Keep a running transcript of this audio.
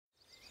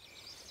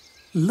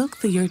Look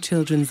through your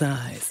children's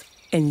eyes,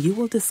 and you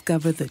will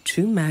discover the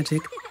true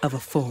magic of a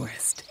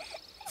forest.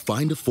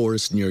 Find a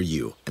forest near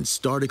you and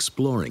start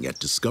exploring at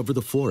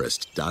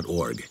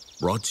discovertheforest.org.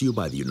 Brought to you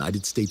by the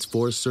United States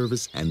Forest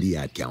Service and the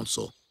Ad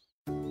Council.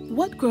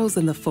 What grows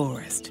in the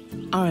forest?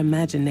 Our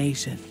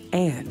imagination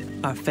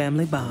and our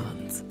family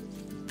bonds.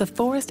 The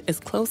forest is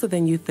closer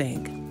than you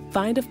think.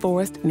 Find a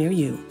forest near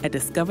you at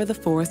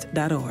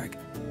discovertheforest.org.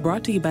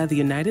 Brought to you by the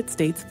United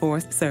States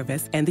Forest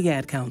Service and the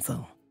Ad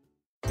Council.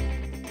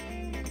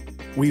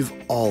 We've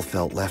all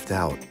felt left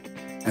out.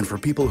 And for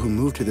people who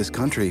move to this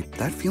country,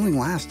 that feeling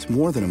lasts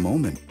more than a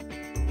moment.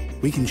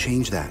 We can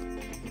change that.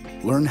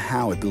 Learn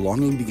how at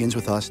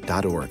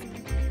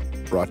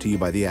belongingbeginswithus.org. Brought to you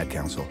by the Ad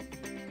Council.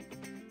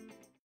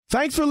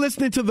 Thanks for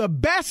listening to the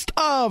best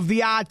of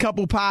the Odd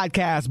Couple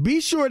podcast.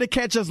 Be sure to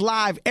catch us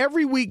live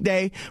every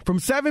weekday from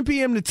 7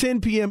 p.m. to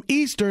 10 p.m.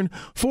 Eastern,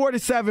 4 to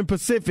 7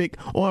 Pacific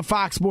on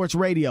Fox Sports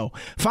Radio.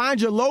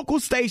 Find your local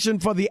station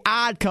for the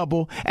Odd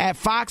Couple at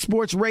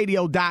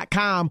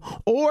foxsportsradio.com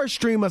or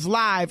stream us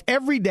live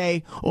every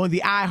day on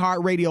the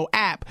iHeartRadio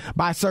app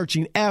by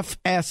searching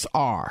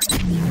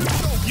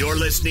FSR. You're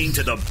listening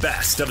to the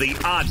best of the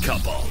Odd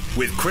Couple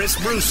with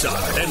Chris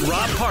Broussard and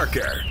Rob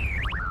Parker.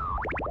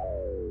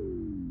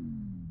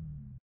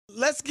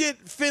 Let's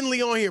get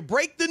Finley on here.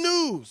 Break the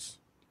news.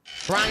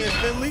 Brian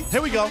Finley.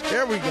 Here we go.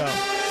 There we go.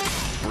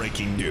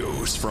 Breaking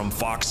news from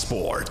Fox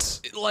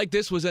Sports. Like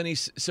this was any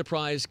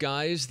surprise,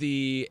 guys.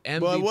 The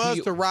MVP. Well, it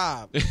was to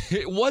Rob.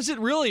 Was it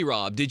really,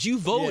 Rob? Did you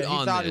vote on this?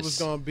 He thought it was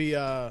going to be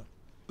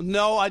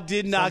No, I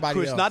did not,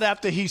 Chris. Else. Not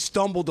after he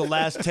stumbled the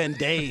last 10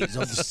 days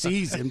of the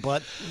season.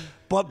 But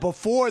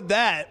before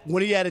that,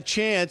 when he had a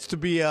chance to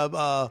be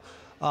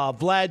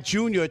Vlad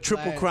Jr., a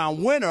Triple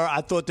Crown winner,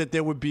 I thought that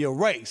there would be a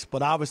race.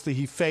 But obviously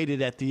he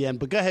faded at the end.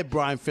 But go ahead,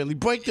 Brian Finley.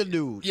 Break the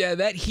news. Yeah,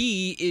 that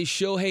he is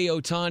Shohei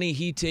Ohtani.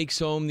 He takes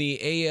home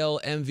the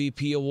AL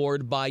MVP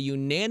award by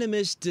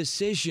unanimous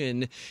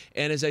decision.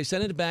 And as I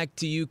send it back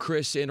to you,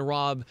 Chris and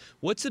Rob,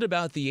 what's it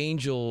about the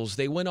Angels?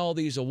 They win all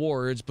these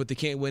awards, but they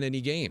can't win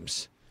any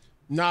games.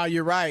 No,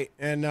 you're right.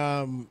 And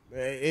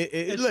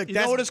look, you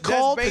know what it's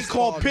called? It's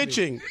called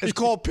pitching. It's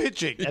called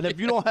pitching. And if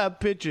you don't have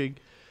pitching,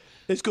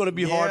 it's going to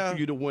be hard for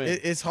you to win.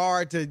 It's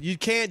hard to – you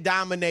can't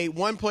dominate –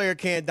 one player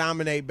can't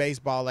dominate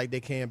baseball like they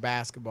can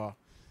basketball,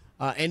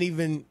 and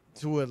even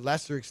to a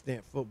lesser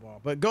extent football.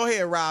 But go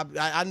ahead, Rob.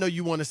 I know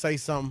you want to say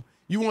something.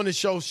 You want to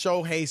show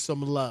Shohei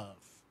some love.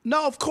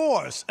 No, of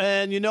course.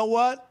 And you know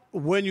what?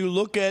 When you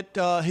look at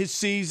his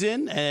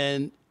season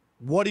and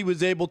what he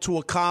was able to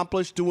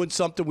accomplish doing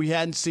something we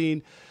hadn't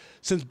seen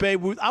since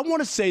Babe Ruth, I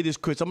want to say this,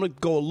 Chris. I'm going to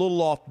go a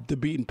little off the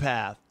beaten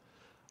path.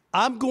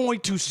 I'm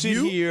going to sit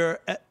here,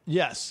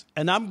 yes,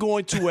 and I'm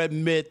going to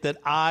admit that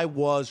I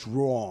was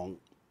wrong.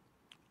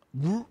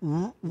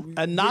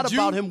 And not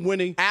about him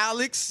winning.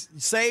 Alex,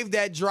 save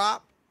that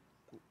drop.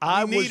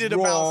 I was needed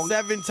wrong. about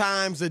 7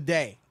 times a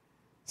day.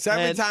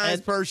 7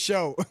 times per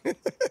show.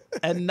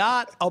 And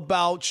not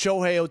about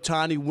Shohei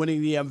Ohtani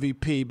winning the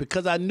MVP,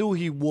 because I knew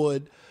he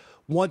would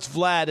once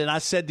Vlad, and I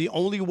said the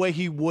only way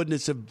he wouldn't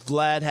is if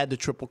Vlad had the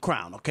Triple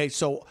Crown. Okay,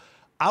 so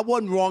I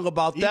wasn't wrong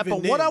about that.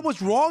 But what I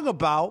was wrong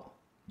about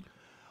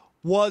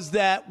was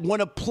that when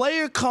a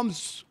player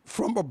comes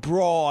from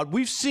abroad,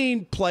 we've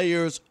seen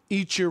players,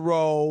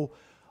 Ichiro,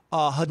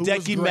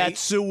 Hideki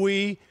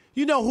Matsui,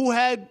 who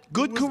had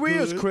good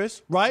careers,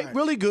 Chris, right?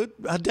 Really good.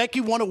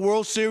 Hideki won a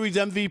World Series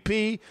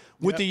MVP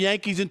with the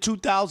Yankees in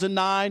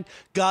 2009.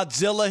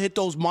 Godzilla hit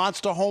those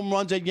monster home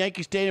runs at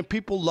Yankee Stadium.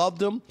 People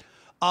loved him.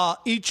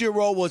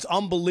 Ichiro was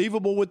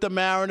unbelievable with the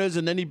Mariners,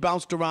 and then he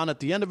bounced around at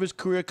the end of his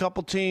career, a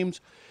couple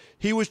teams.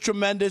 He was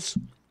tremendous,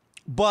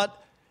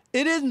 but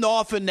it isn't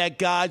often that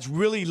guys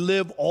really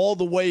live all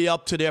the way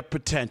up to their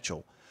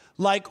potential.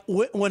 Like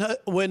when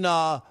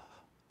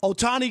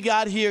Ohtani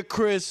got here,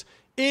 Chris,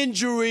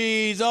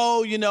 injuries,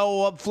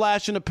 a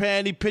flash in the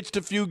pan, he pitched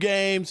a few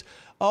games,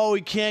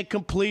 he can't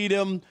complete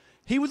them.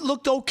 He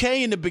looked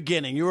okay in the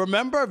beginning. You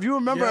remember? If you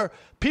remember,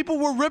 people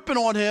were ripping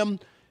on him.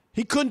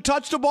 He couldn't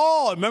touch the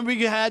ball. Remember,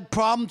 he had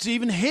problems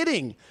even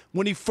hitting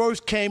when he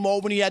first came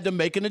over and he had to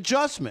make an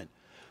adjustment.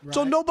 Right.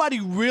 So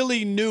nobody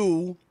really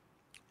knew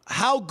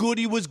how good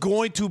he was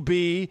going to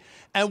be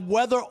and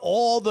whether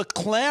all the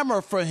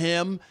clamor for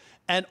him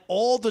and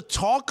all the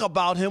talk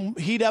about him,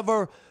 he'd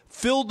ever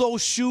fill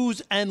those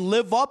shoes and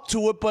live up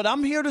to it. But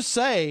I'm here to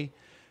say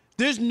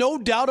there's no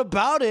doubt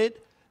about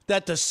it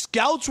that the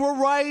scouts were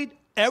right.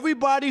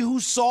 Everybody who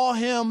saw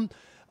him,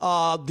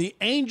 the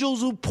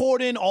Angels who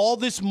poured in all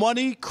this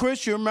money,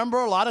 Chris, you remember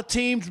a lot of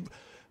teams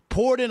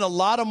poured in a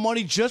lot of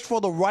money just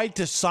for the right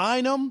to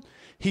sign him.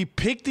 He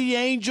picked the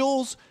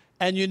Angels,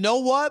 and you know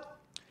what?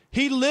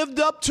 He lived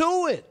up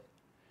to it.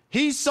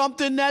 He's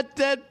something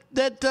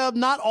that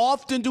not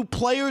often do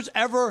players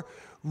ever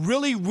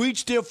really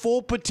reach their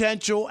full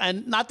potential,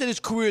 and not that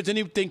his career is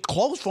anything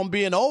close from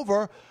being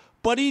over,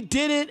 but he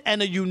did it,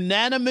 and a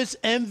unanimous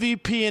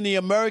MVP in the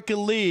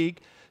American League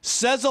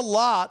says a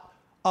lot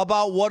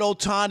about what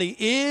Ohtani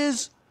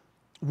is,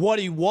 what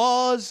he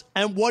was,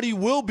 and what he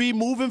will be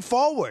moving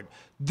forward.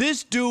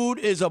 This dude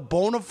is a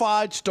bona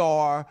fide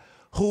star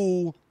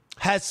who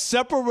has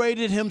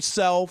separated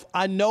himself.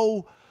 I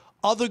know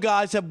other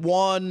guys have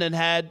won and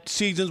had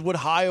seasons with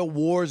higher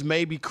WARs,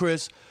 maybe,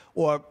 Chris,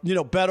 or,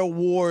 better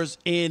WARs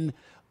in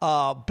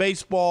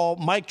baseball.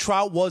 Mike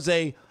Trout was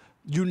a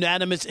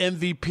unanimous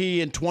MVP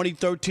in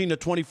 2013 or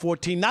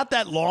 2014, not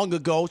that long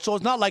ago, so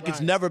it's not like It's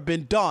never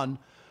been done.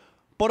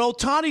 But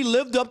Ohtani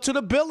lived up to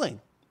the billing,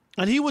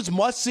 and he was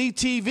must-see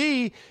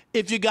TV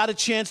if you got a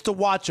chance to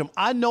watch him.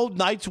 I know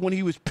nights when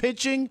he was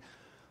pitching,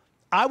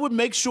 I would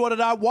make sure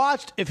that I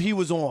watched if he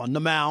was on the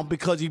mound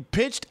because he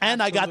pitched,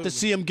 and I got to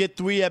see him get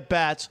 3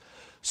 at-bats.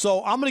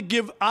 So I'm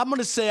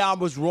gonna say I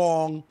was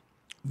wrong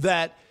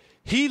that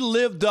he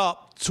lived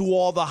up to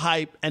all the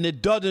hype, and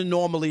it doesn't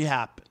normally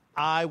happen.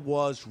 I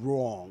was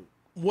wrong.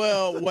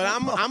 Well,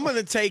 I'm going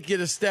to take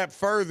it a step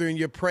further in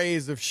your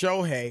praise of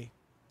Shohei,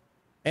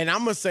 and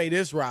I'm going to say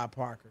this, Rob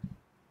Parker.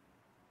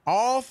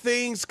 All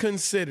things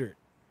considered,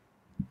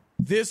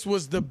 this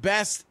was the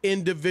best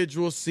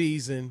individual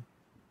season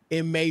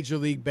in Major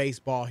League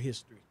Baseball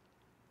history.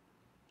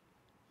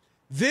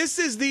 This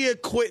is the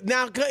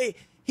now,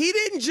 he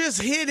didn't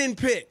just hit and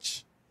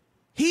pitch.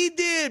 He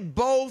did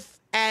both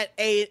at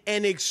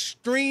an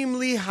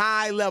extremely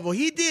high level.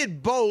 He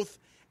did both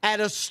at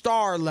a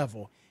star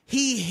level.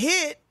 He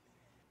hit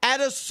at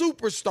a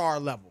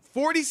superstar level.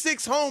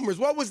 46 homers.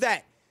 What was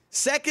that?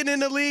 Second in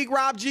the league,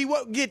 Rob G?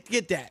 What get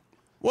that?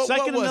 Second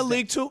what in the that?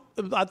 league, too.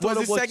 I thought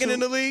was it second in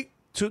the league?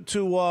 To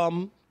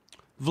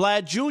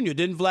Vlad Jr.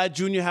 Didn't Vlad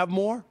Jr. have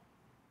more?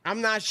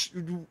 I'm not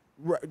sure.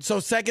 So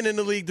second in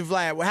the league to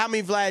Vlad. Well, how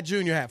many Vlad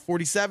Jr. have?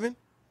 47?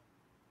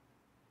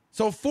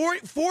 So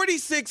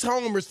 46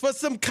 homers. For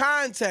some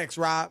context,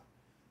 Rob,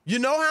 you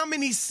know how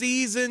many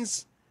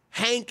seasons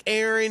Hank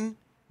Aaron,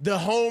 the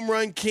home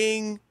run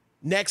king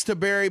next to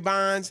Barry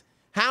Bonds,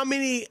 how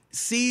many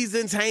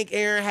seasons Hank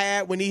Aaron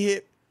had when he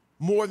hit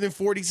more than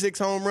 46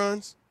 home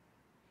runs?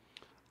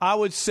 I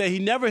would say he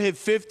never hit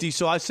 50,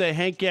 so I say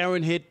Hank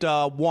Aaron hit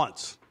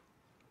once.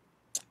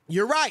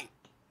 You're right.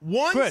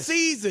 One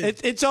season.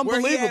 It's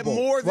unbelievable. Where he had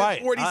more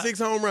than 46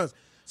 home runs.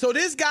 So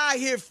this guy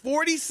hit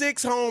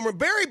 46 home runs.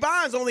 Barry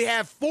Bonds only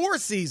had 4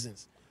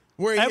 seasons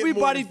where he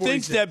everybody hit more than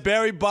 46. thinks that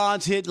Barry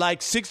Bonds hit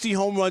like 60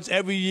 home runs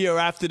every year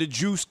after the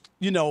juice,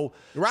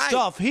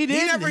 stuff. He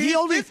didn't. He never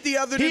hit 50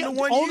 other than the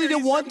one year. Only the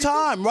one 73.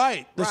 time,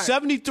 right. The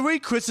 73,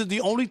 Chris, is the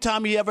only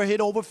time he ever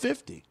hit over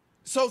 50.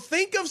 So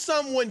think of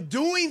someone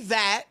doing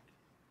that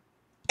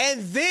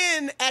and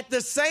then at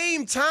the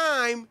same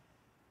time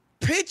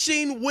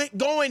pitching with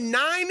going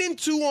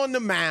 9-2 on the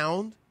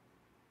mound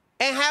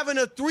and having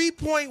a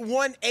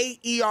 3.18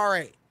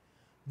 ERA.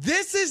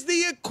 This is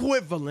the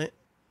equivalent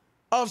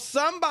of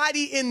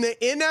somebody in the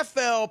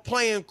NFL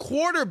playing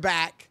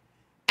quarterback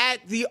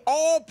at the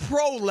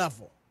all-pro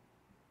level,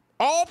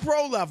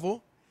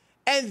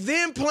 and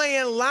then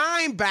playing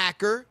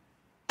linebacker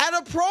at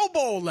a Pro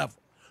Bowl level.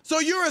 So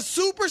you're a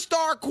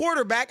superstar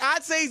quarterback.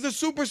 I'd say he's a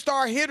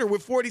superstar hitter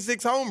with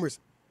 46 homers,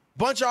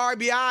 bunch of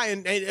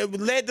RBI, and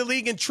led the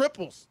league in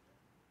triples.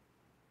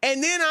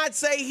 And then I'd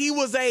say he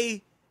was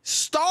a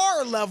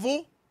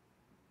star-level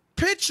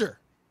pitcher.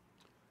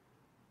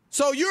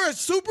 So you're a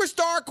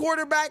superstar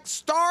quarterback,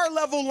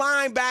 star-level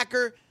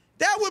linebacker.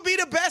 That would be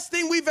the best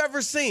thing we've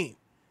ever seen.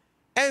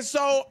 And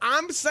so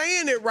I'm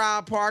saying it,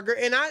 Rob Parker,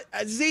 and I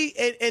see,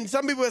 and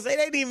some people say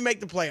they didn't even make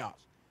the playoffs.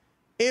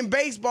 In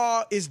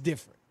baseball, it's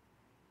different.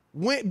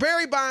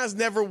 Barry Bonds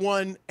never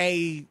won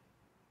a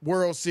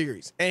World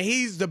Series, and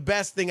he's the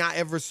best thing I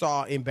ever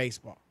saw in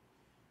baseball.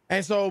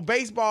 And so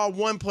baseball,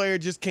 one player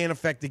just can't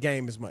affect the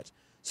game as much.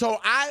 So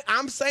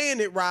I'm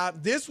saying it,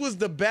 Rob, this was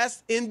the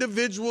best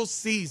individual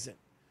season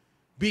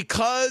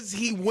because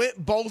he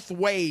went both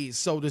ways,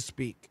 so to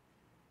speak,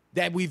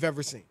 that we've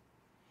ever seen.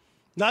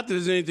 Not that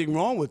there's anything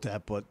wrong with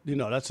that, but,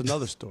 that's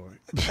another story.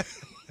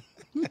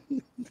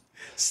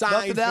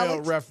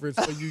 Seinfeld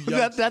reference for you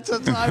young. That's a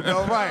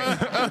Seinfeld,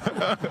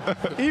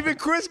 right. Even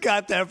Chris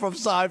got that from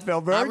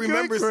Seinfeld. I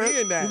remember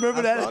seeing that.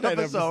 Remember that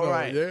episode,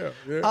 right?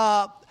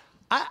 Yeah.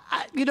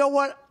 You know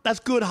what? That's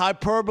good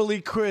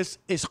hyperbole, Chris.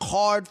 It's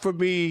hard for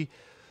me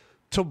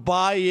to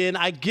buy in.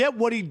 I get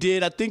what he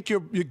did. I think you're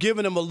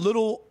giving him a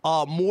little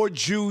more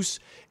juice.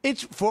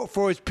 It's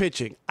for his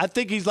pitching. I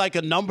think he's like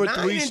a number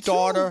 3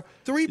 starter.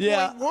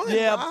 3.1,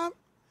 yeah, Bob.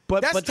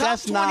 But that's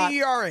that's top 20 not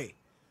ERA.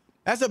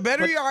 That's a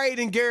better ERA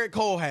than Garrett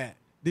Cole had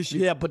this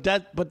year. Yeah, but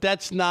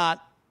that's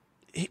not.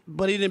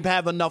 But he didn't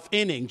have enough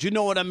innings. You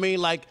know what I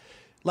mean? Like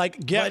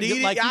Garrett.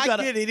 I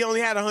get it. He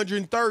only had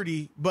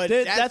 130, but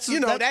that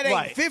ain't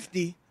right.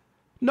 50.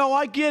 No,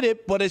 I get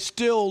it, but it's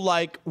still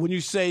like when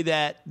you say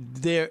that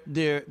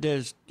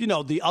there's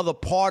the other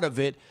part of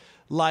it,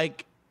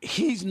 like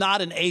he's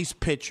not an ace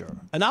pitcher,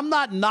 and I'm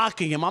not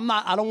knocking him.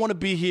 I don't want to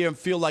be here and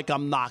feel like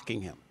I'm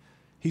knocking him.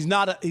 He's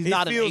not an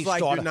ace like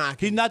starter. You're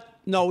knocking. He's not.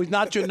 No, he's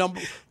not your number.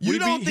 You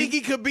don't think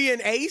he could be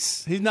an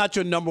ace? He's not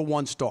your number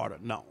 1 starter.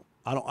 No,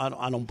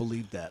 I don't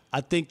believe that.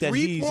 I think that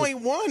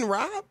 3.1,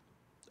 Rob.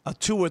 A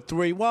 2 or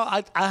 3. Well,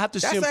 I have to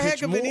see him pitch more. That's a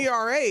heck of an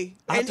ERA.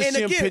 I have to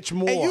see him pitch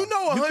more. And you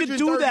know 130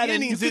 do that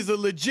innings is a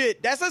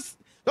legit. That's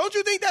Don't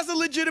you think that's a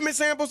legitimate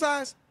sample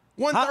size?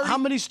 130.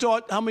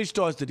 How many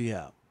starts did he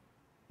have?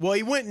 Well,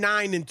 he went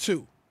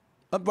 9-2.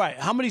 Right.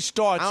 How many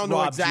starts? I don't know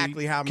Rob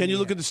exactly G? how many. Can you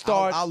look at the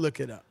starts? I'll look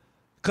it up.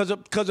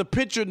 Because a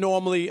pitcher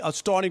normally, a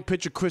starting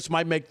pitcher, Chris,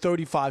 might make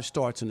 35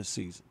 starts in a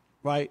season,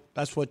 right?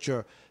 That's what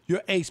your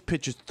ace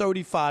pitches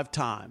 35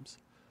 times.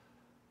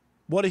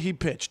 What did he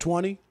pitch?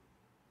 20?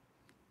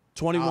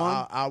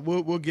 21?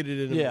 We'll get it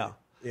in a minute.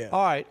 Yeah.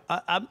 All right.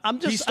 I'm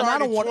just. He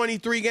started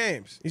 23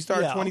 games. He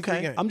started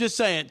 23 games. I'm just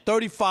saying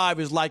 35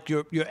 is like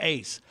your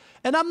ace.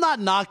 And I'm not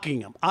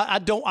knocking him. I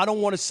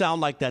don't want to sound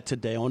like that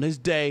today on his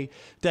day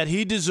that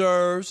he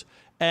deserves.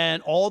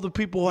 And all the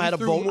people who had a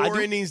vote. More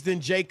innings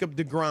than Jacob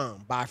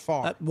deGrom by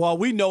far. Well,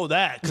 we know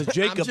that because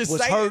Jacob was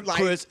hurt,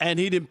 Chris, and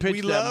he didn't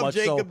pitch that much.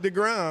 We love Jacob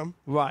deGrom.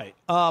 Right.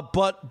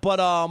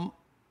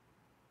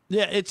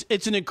 Yeah,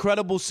 it's an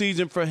incredible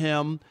season for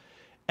him.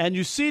 And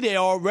you see they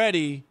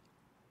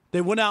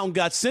went out and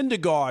got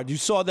Syndergaard. You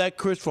saw that,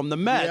 Chris, from the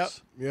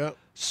Mets. Yep.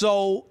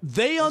 So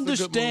they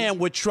understand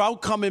with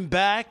Trout coming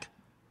back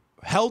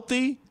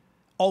healthy,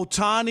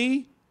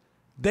 Ohtani,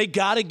 they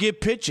got to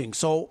get pitching.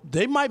 So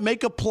they might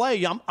make a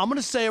play. I'm going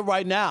to say it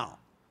right now.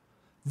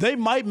 They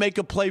might make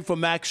a play for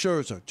Max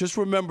Scherzer. Just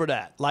remember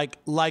that. Like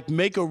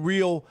make a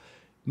real,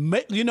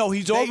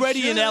 he's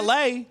already in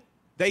L.A.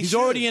 He's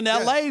already in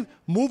L.A. Yes.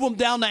 Move him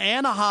down to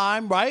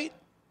Anaheim, right?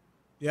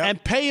 Yep.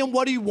 And pay him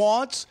what he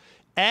wants.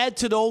 Add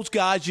to those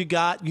guys you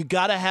got. You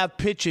got to have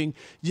pitching.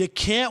 You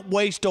can't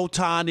waste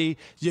Ohtani.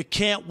 You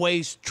can't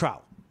waste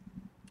Trout.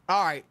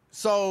 All right.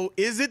 So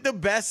is it the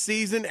best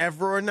season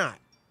ever or not?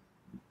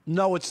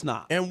 No, it's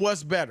not. And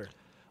what's better?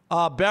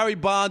 Barry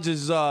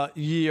Bonds'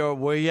 year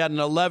where he had an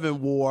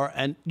 11 WAR,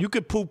 and you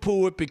could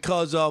poo-poo it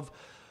because of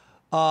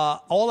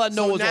all I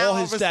know is all his stats. So now all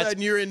of a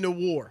sudden you're in the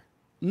WAR.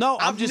 No,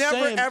 I'm just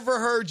saying. I've never ever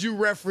heard you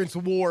reference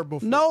WAR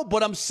before. No,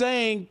 but I'm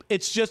saying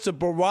it's just a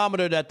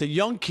barometer that the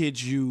young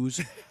kids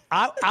use.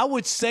 I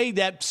would say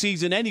that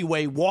season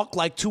anyway, walked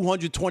like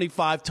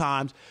 225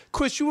 times.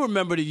 Chris, you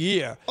remember the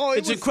year. Oh,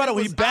 it's incredible.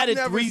 He batted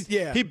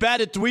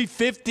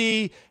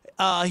 350.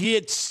 He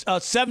had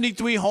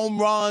 73 home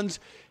runs.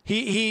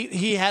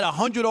 He had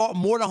 100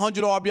 more than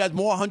 100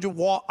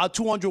 RBIs,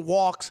 200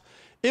 walks.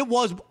 It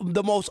was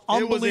the most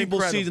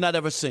unbelievable season I'd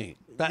ever seen.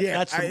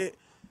 It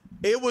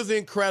was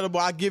incredible.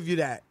 I'll give you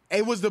that.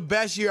 It was the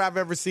best year I've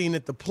ever seen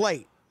at the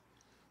plate.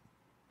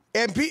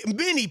 And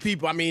many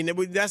people,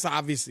 that's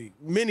obviously,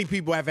 many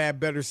people have had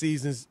better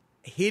seasons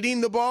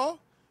hitting the ball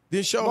than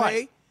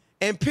Shohei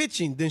and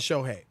pitching than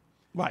Shohei.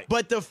 Right.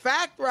 But the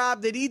fact,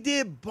 Rob, that he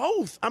did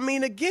both.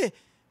 Again,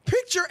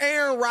 picture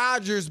Aaron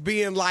Rodgers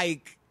being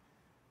like,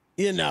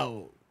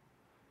 a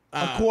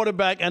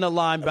quarterback and a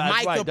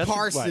linebacker. Micah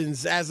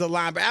Parsons as a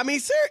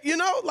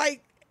linebacker.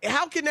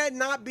 How can that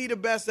not be the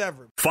best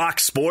ever?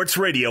 Fox Sports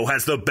Radio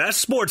has the best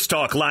sports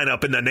talk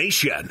lineup in the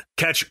nation.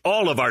 Catch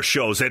all of our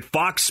shows at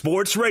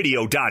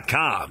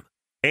foxsportsradio.com.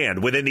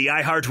 And within the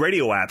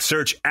iHeartRadio app,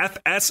 search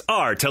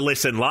FSR to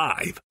listen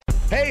live.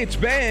 Hey, it's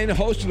Ben,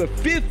 host of the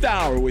Fifth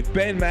Hour with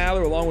Ben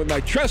Maller, along with my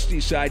trusty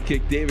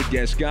sidekick, David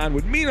Gascon.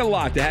 Would mean a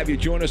lot to have you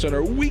join us on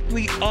our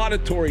weekly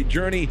auditory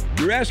journey.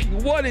 You're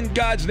asking, what in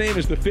God's name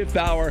is the Fifth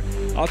Hour?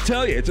 I'll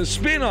tell you, it's a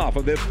spin-off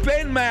of the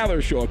Ben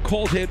Maller Show, a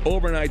cult hit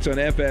overnights on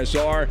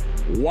FSR.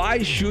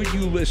 Why should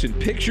you listen?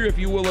 Picture, if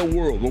you will, a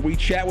world where we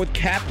chat with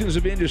captains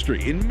of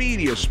industry in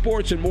media,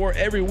 sports, and more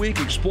every week.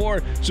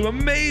 Explore some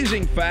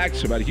amazing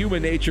facts about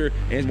human nature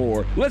and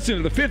more. Listen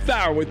to the Fifth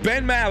Hour with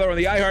Ben Maller on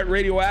the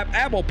iHeartRadio app,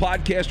 Apple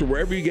Podcast, or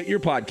wherever you get your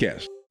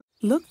podcast.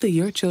 Look through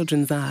your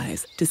children's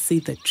eyes to see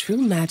the true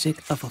magic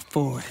of a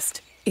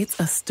forest. It's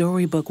a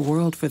storybook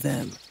world for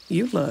them.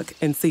 You look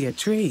and see a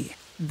tree.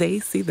 They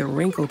see the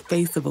wrinkled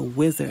face of a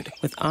wizard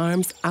with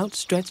arms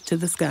outstretched to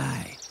the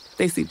sky.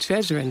 They see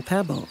treasure in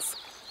pebbles.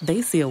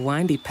 They see a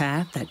windy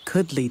path that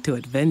could lead to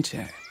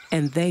adventure.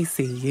 And they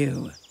see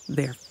you,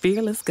 their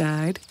fearless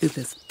guide through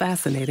this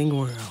fascinating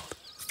world.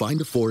 Find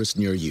a forest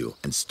near you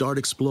and start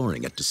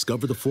exploring at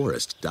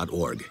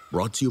discovertheforest.org.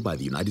 Brought to you by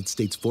the United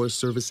States Forest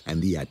Service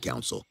and the Ad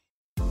Council.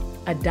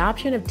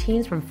 Adoption of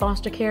teens from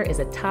foster care is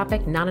a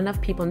topic not enough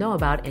people know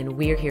about, and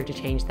we're here to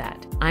change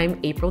that. I'm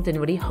April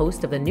Dinwiddie,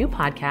 host of the new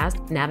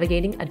podcast,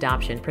 Navigating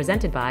Adoption,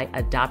 presented by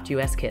Adopt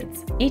US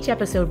Kids. Each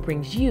episode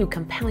brings you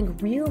compelling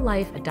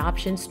real-life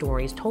adoption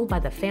stories told by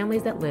the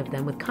families that live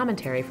them with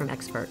commentary from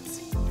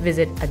experts.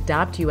 Visit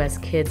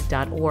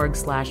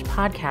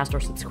adoptuskids.org/podcast or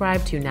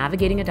subscribe to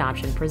Navigating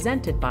Adoption,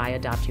 presented by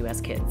Adopt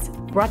US Kids.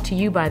 Brought to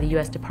you by the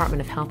U.S.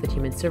 Department of Health and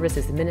Human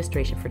Services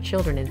Administration for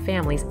Children and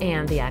Families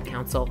and the Ad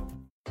Council.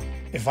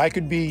 If I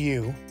could be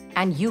you.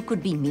 And you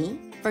could be me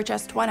for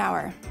just 1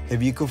 hour.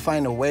 If you could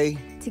find a way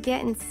to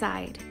get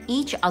inside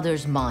each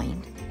other's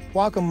mind.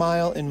 Walk a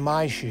mile in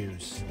my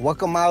shoes.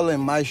 Walk a mile in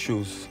my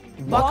shoes.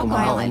 Walk a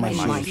mile in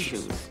my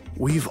shoes.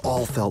 We've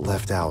all felt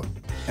left out.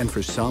 And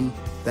for some,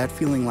 that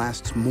feeling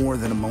lasts more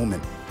than a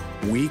moment.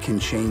 We can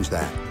change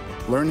that.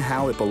 Learn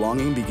how at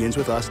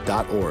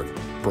belongingbeginswithus.org.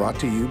 Brought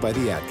to you by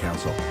the Ad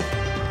Council.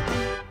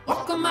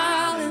 Walk a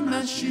mile in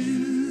my shoes.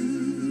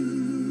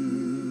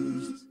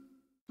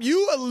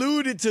 You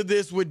alluded into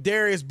this with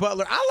Darius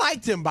Butler. I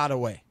liked him, by the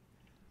way.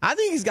 I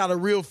think he's got a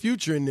real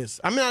future in this.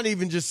 I'm not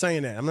even just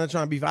saying that. I'm not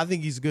trying to be. I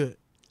think he's good.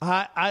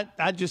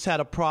 I just had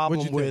a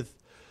problem with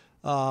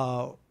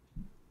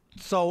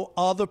so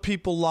other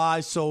people lie,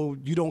 so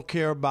you don't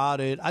care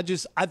about it. I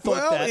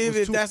thought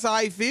if that's how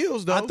he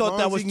feels, though. I thought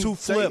that was too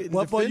flip.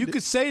 Well, you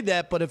could say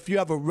that, but if you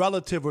have a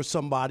relative or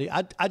somebody,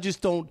 I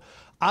just don't.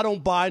 I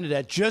don't buy into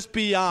that. Just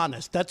be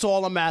honest. That's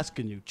all I'm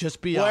asking you. Just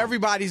be honest. Well,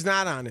 everybody's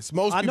not honest.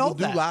 Most people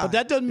do lie. But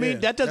that doesn't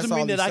mean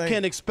that I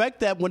can't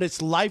expect that when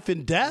it's life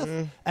and death,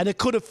 and it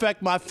could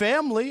affect my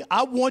family.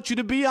 I want you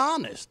to be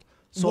honest.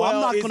 So I'm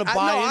not going to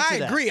buy into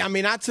that. I agree. I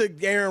mean, I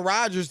took Aaron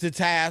Rodgers to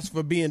task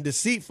for being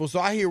deceitful, so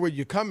I hear where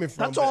you're coming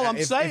from. That's all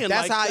I'm saying. If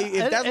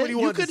that's what he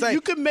wanted to say. You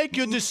can make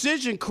your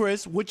decision,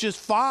 Chris, which is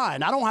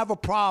fine. I don't have a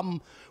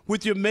problem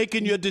with you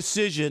making your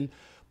decision.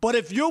 But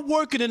if you're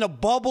working in a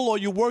bubble or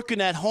you're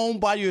working at home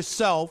by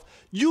yourself,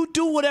 you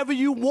do whatever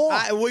you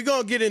want. We're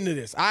going to get into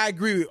this. I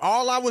agree with you.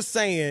 All I was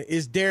saying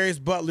is Darius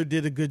Butler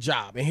did a good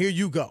job. And here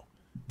you go,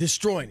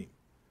 destroying him.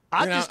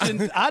 I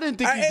didn't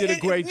think he did a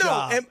great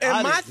job.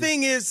 And my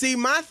thing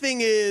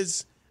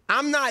is,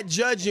 I'm not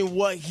judging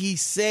what he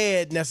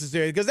said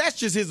necessarily because that's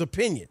just his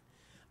opinion.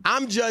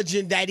 I'm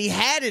judging that he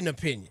had an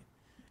opinion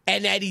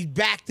and that he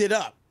backed it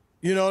up.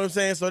 You know what I'm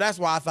saying? So that's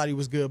why I thought he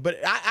was good. But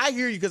I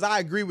hear you because I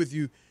agree with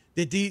you.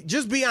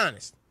 Just be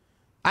honest.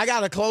 I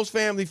got a close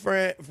family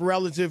friend,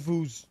 relative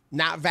who's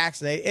not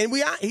vaccinated, and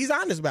he's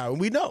honest about it, and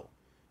we know.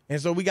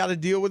 And so we got to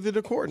deal with it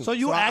accordingly. So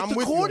you act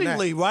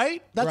accordingly,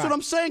 right? That's what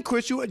I'm saying,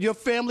 Chris. Your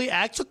family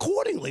acts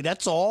accordingly.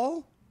 That's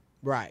all.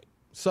 Right.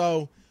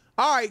 So,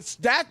 all right,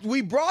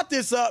 we brought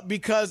this up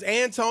because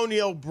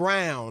Antonio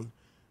Brown,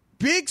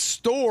 big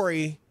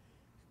story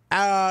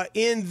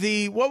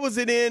what was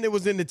it in? It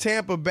was in the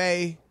Tampa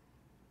Bay.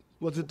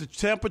 Was it the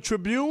Tampa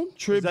Tribune?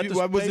 Was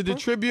it the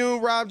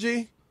Tribune, Rob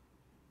G?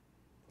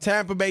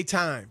 Tampa Bay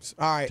Times.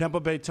 All right. Tampa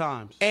Bay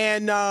Times.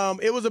 And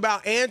it was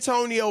about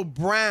Antonio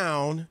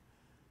Brown,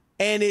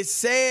 and it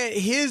said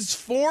his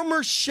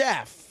former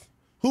chef,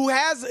 who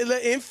has,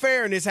 in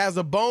fairness, has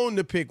a bone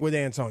to pick with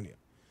Antonio.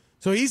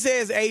 So he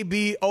says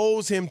AB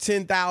owes him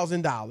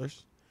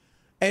 $10,000.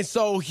 And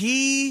so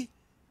he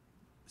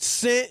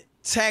sent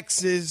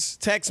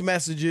text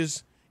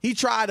messages. He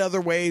tried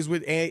other ways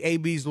with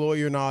AB's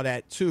lawyer and all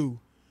that too,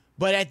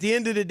 but at the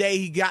end of the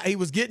day, he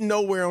was getting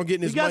nowhere on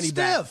getting his money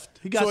back.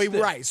 He got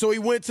stiffed. So he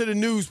went to the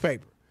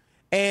newspaper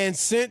and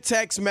sent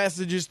text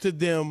messages to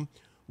them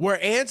where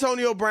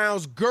Antonio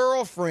Brown's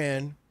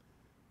girlfriend,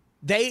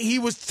 she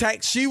was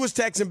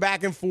texting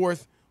back and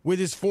forth with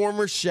his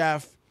former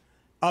chef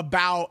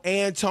about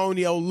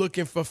Antonio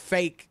looking for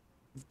fake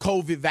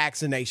COVID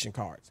vaccination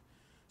cards,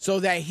 so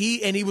that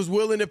he was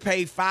willing to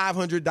pay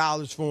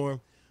 $500 for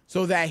him,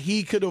 so that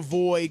he could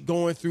avoid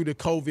going through the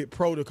COVID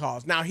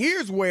protocols. Now,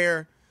 here's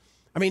where,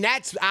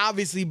 that's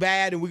obviously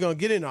bad, and we're going to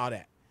get into all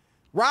that.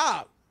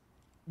 Rob,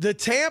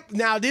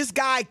 now this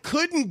guy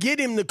couldn't get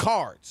him the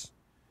cards.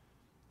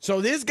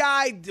 So this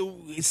guy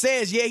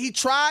says, he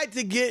tried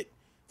to get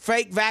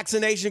fake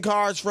vaccination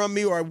cards from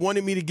me or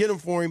wanted me to get them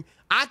for him.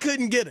 I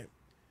couldn't get him.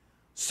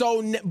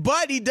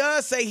 But he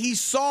does say he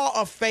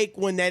saw a fake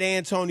one that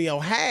Antonio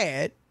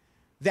had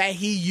that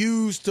he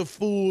used to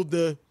fool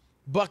the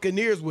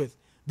Buccaneers with.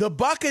 The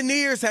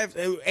Buccaneers have,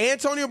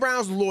 Antonio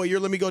Brown's lawyer,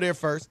 let me go there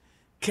first,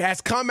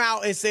 has come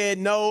out and said,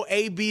 no,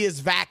 AB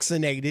is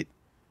vaccinated.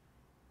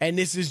 And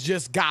this is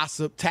just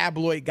gossip.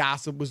 Tabloid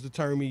gossip was the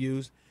term he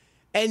used.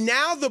 And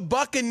now the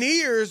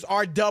Buccaneers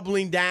are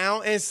doubling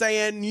down and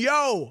saying,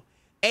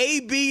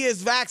 AB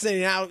is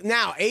vaccinated.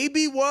 Now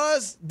AB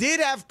did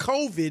have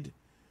COVID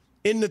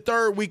in the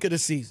third week of the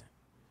season.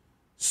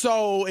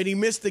 And he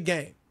missed the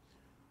game.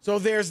 So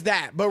there's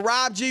that. But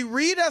Rob G,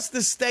 read us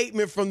the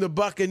statement from the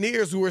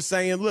Buccaneers who are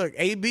saying, look,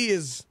 AB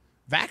is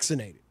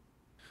vaccinated.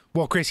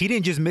 Well, Chris, he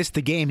didn't just miss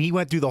the game. He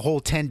went through the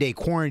whole 10-day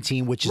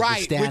quarantine, which is the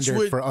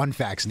standard for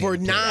unvaccinated.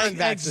 For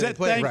non-vaccinated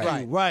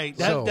players. Right.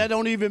 That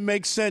don't even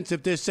make sense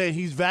if they're saying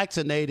he's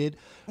vaccinated.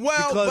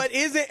 Well, but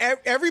isn't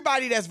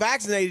everybody that's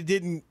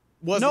vaccinated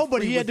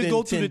but he had to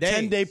go through the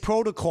 10-day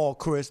protocol,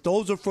 Chris.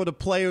 Those are for the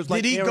players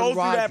like Aaron Rodgers. Did he go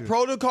through that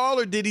protocol,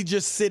 or did he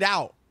just sit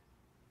out?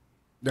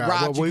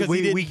 Rob,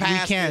 we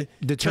can't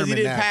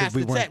determine that because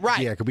we weren't. Right.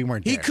 Yeah, because we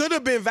weren't there. He could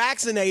have been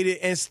vaccinated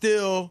and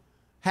still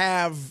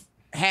have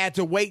had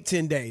to wait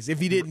 10 days if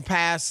he didn't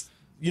pass.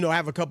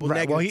 Have a couple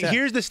negative tests.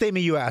 Here's the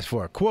statement you asked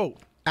for. Quote: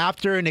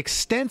 after an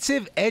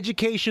extensive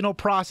educational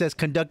process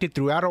conducted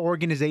throughout our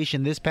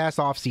organization this past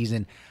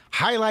offseason,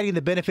 highlighting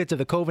the benefits of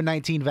the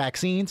COVID-19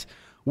 vaccines,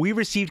 we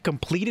received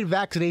completed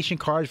vaccination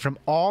cards from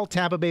all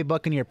Tampa Bay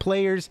Buccaneer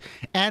players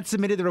and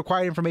submitted the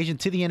required information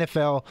to the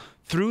NFL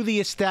through the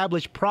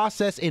established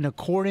process in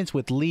accordance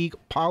with league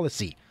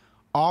policy.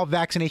 All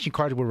vaccination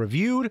cards were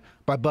reviewed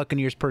by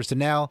Buccaneers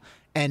personnel,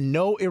 and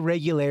no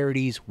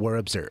irregularities were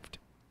observed.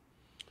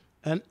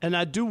 And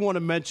I do want to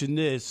mention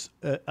this.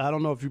 I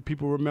don't know if you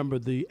people remember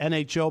the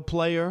NHL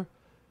player,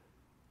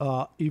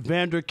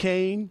 Evander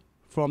Kane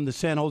from the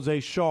San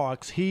Jose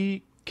Sharks.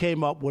 He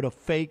came up with a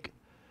fake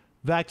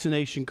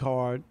vaccination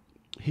card.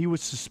 He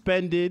was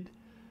suspended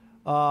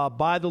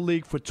by the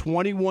league for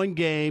 21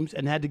 games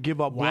and had to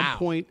give up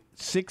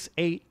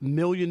 $1.68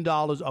 million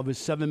of his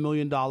 $7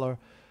 million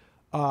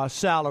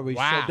salary.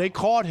 Wow. So they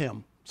caught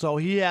him. So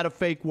he had a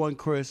fake one,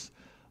 Chris,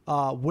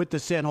 with the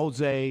San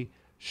Jose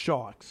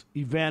Sharks,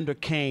 Evander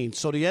Kane.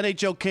 So the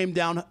NHL came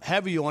down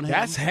heavy on him.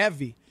 That's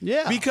heavy.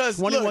 Yeah. Because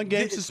 21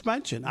 game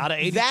suspension out of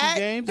 82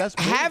 games. That's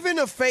big. Having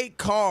a fake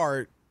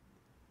card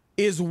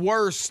is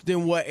worse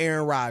than what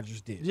Aaron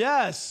Rodgers did.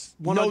 Yes,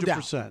 100%. No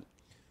doubt.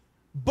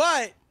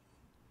 But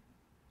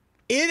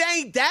it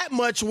ain't that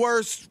much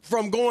worse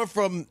from going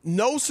from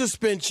no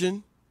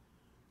suspension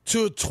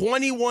to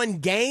 21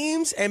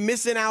 games and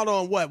missing out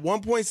on what,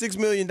 $1.6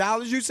 million,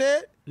 you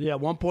said? Yeah,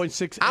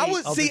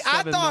 1.68.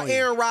 I thought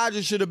Aaron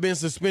Rodgers should have been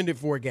suspended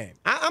for a game.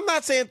 I'm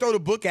not saying throw the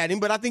book at him,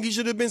 but I think he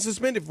should have been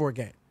suspended for a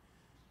game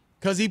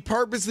because he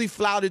purposely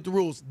flouted the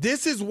rules.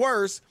 This is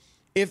worse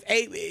if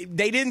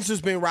they didn't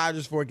suspend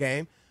Rodgers for a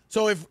game.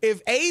 So if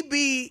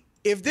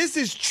this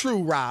is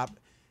true, Rob,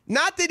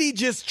 not that he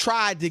just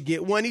tried to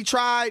get one, he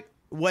tried,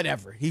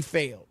 whatever, he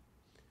failed.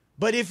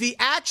 But if he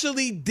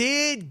actually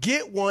did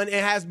get one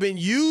and has been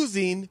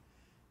using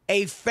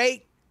a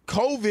fake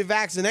COVID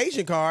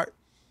vaccination card,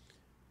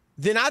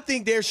 then I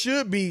think there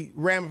should be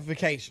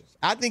ramifications.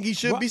 I think he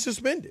should be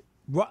suspended.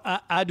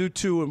 I do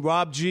too. And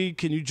Rob G,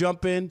 can you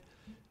jump in?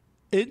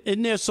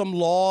 Isn't there some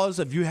laws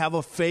if you have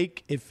a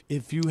fake?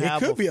 If you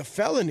have, it could be a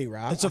felony,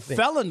 Rob. It's a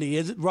felony,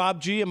 is it,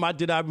 Rob G?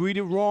 Did I read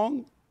it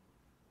wrong?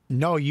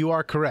 No, you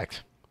are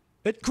correct.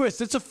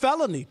 Chris, it's a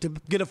felony to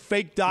get a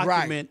fake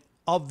document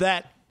of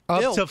that.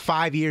 Up to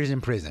 5 years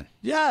in prison.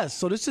 Yes,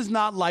 so this is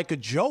not like a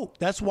joke.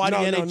 That's why the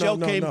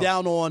NHL came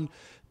down on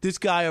this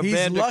guy, Evander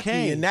Kane. He's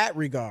lucky in that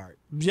regard.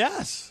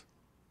 Yes.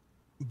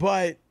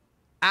 But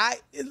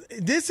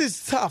this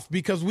is tough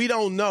because we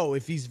don't know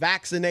if he's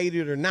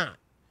vaccinated or not.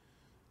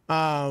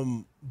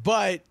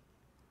 But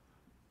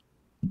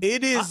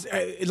it is,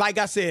 like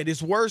I said,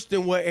 it's worse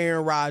than what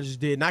Aaron Rodgers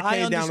did. And I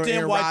came down on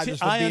Aaron Rodgers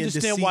for being I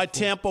understand deceitful. why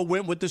Tampa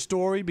went with the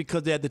story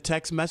because they had the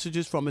text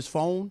messages from his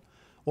phone.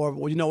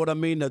 Or you know what I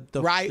mean?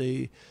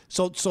 Right.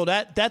 So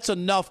that's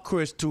enough,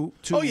 Chris, to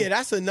oh, yeah,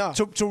 that's enough.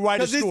 To write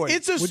a story.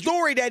 It's a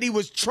story that he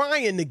was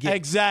trying to get.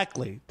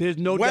 Exactly. There's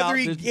no doubt.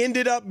 Whether he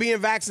ended up being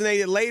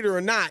vaccinated later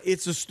or not,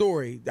 it's a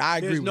story. I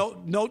agree with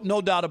you.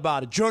 No doubt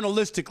about it.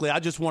 Journalistically, I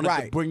just wanted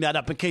to bring that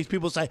up in case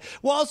people say,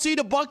 well, see,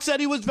 the Bucs said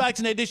he was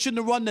vaccinated. They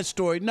shouldn't have run this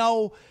story.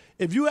 No,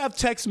 if you have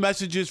text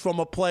messages from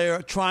a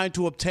player trying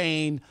to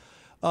obtain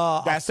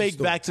a fake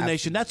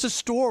vaccination, that's a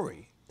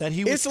story that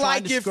he was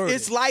trying to skirt.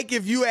 It's like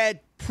if you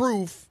had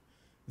proof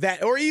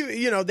that, or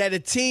even, that a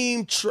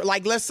team,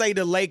 like let's say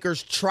the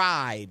Lakers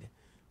tried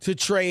to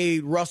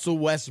trade Russell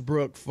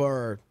Westbrook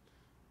for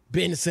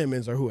Ben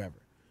Simmons or whoever.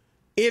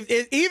 Even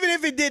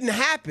if it didn't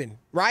happen,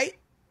 right?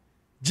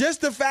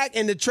 Just the fact,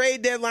 and the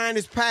trade deadline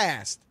is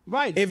passed.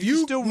 Right. If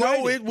you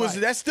know it was,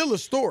 that's still a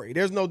story.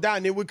 There's no doubt,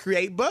 and it would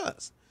create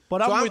buzz.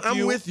 But so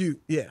I'm with you.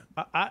 Yeah.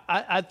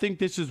 I think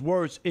this is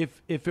worse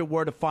if it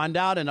were to find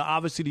out, and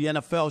obviously the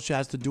NFL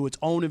has to do its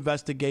own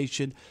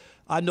investigation.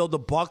 I know the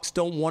Bucs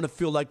don't want to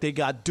feel like they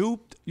got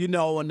duped,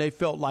 and they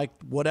felt like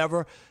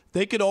whatever.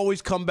 They could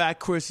always come back,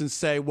 Chris, and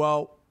say,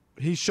 well,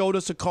 he showed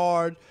us a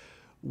card.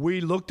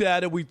 We looked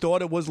at it. We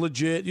thought it was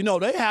legit.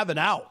 They have an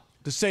out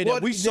to say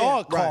that we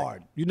saw a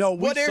card.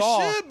 Right. There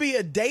should be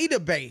a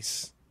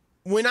database.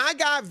 When I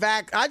got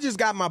I just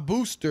got my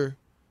booster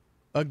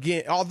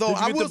again. Although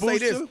I will say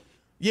this.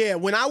 Yeah,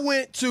 when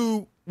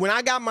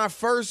I got my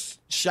first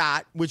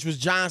shot, which was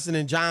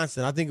Johnson &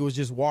 Johnson, I think it was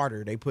just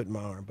water they put in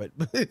my arm. But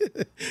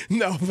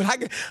no,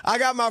 but I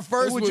got my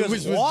first one, which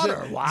was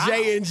water. Wow.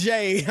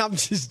 J&J. I'm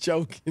just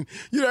joking.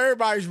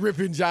 Everybody's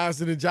ripping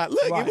Johnson & Johnson.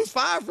 Look, It was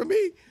fine for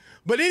me.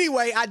 But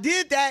anyway, I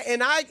did that,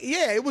 and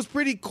it was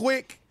pretty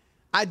quick.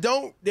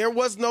 There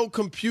was no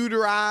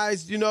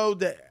computerized,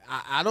 that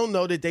I don't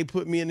know that they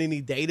put me in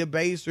any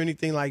database or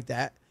anything like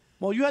that.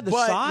 Well, you had to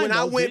sign. But when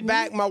I went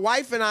back, my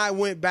wife and I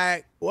went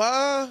back.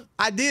 Well,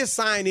 I did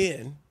sign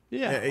in.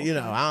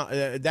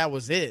 Yeah, that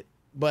was it.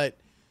 But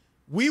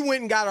we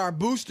went and got our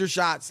booster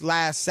shots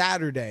last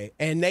Saturday,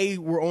 and they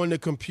were on the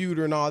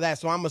computer and all that.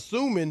 So I'm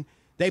assuming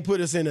they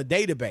put us in a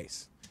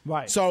database.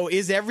 Right. So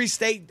is every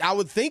state? I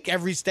would think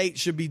every state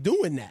should be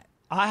doing that.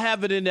 I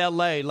have it in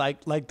L.A.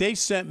 Like they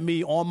sent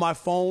me on my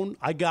phone.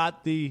 I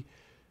got the,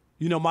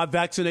 my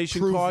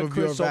vaccination card,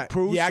 Chris.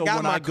 Proof. Yeah, I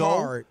got my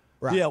card.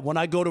 Right. Yeah, when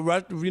I go to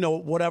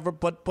whatever,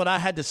 but I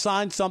had to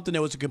sign something.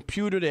 There was a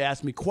computer. They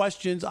asked me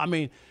questions. I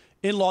mean,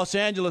 in Los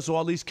Angeles or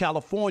at least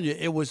California,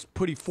 it was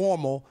pretty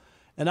formal.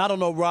 And I don't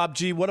know, Rob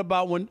G. What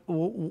about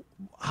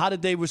how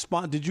did they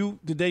respond?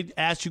 Did they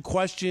ask you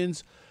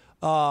questions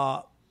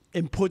and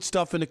put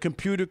stuff in the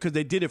computer? Because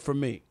they did it for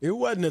me. It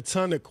wasn't a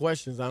ton of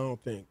questions, I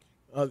don't think.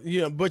 But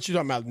you're talking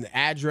about the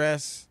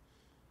address.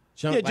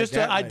 Yeah, just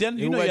the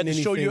identity. You had to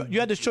show you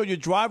had to show your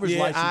driver's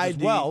license as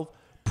well.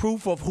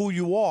 Proof of who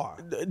you are.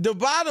 The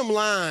bottom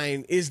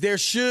line is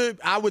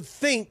I would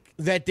think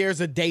that there's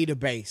a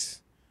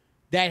database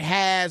that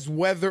has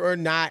whether or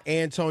not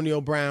Antonio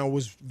Brown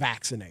was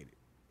vaccinated.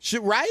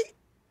 Right?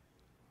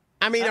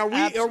 I mean,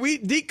 are we?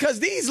 Because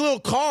these little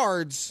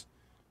cards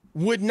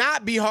would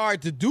not be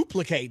hard to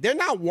duplicate. They're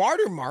not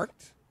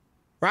watermarked,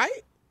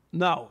 right?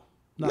 No,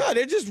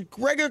 they're just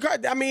regular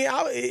cards. I mean,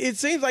 it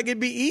seems like it'd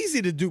be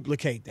easy to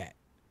duplicate that.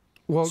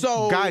 Well,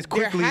 so guys,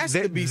 quickly,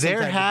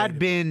 there had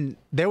been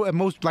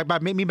most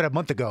like maybe about a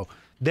month ago.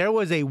 There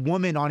was a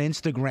woman on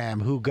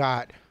Instagram who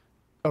got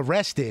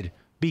arrested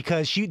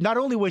because she not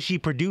only was she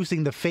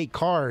producing the fake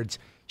cards,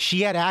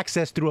 she had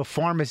access through a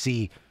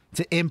pharmacy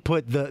to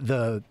input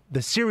the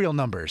serial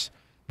numbers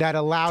that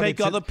allowed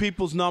take other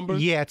people's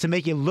numbers. Yeah, to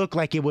make it look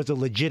like it was a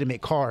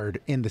legitimate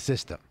card in the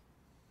system.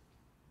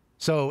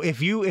 So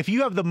if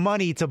you have the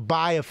money to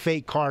buy a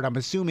fake card, I'm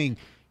assuming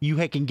you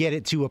can get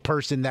it to a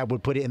person that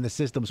would put it in the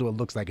system so it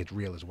looks like it's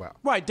real as well.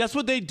 Right. That's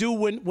what they do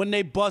when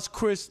they bust,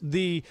 Chris,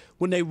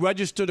 when they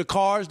register the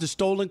cars, the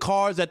stolen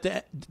cars at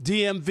the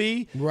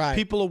DMV. Right.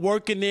 People are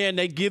working there and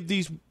they give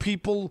these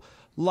people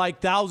like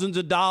thousands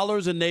of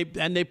dollars and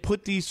they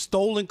put these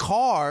stolen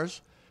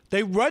cars,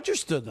 they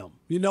register them.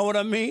 You know what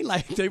I mean?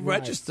 Like they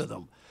register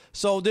them.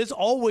 So there's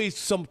always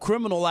some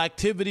criminal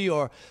activity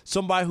or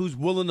somebody who's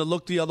willing to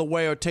look the other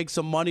way or take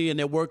some money and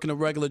they're working a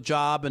regular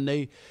job and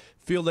they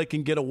feel they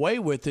can get away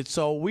with it.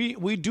 So we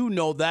do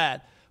know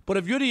that. But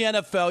if you're the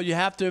NFL, you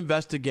have to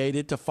investigate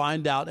it to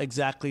find out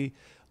exactly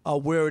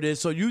where it is.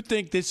 So you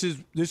think this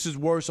is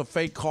worse, a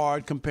fake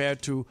card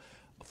compared to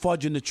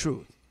fudging the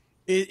truth?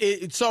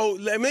 So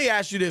let me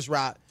ask you this,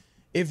 Rod.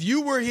 If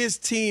you were his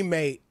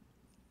teammate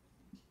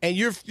and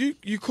you're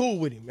cool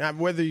with him,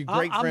 whether you're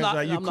great friends or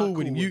not, you're cool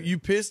with him. You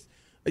pissed?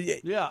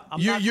 Yeah,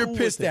 you're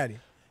pissed at him.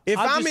 If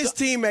I'm his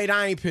teammate,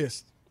 I ain't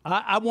pissed.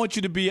 I want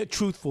you to be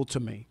truthful to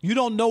me. You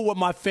don't know what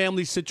my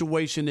family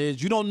situation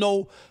is. You don't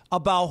know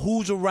about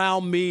who's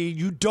around me.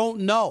 You don't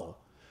know.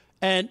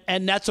 And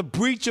that's a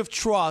breach of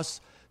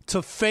trust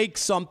to fake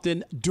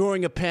something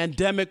during a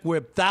pandemic where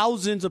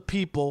thousands of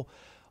people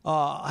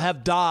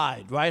have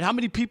died, right? How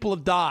many people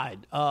have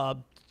died?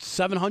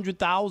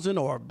 700,000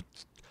 or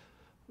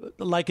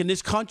like in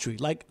this country?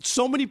 Like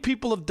so many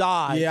people have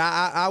died.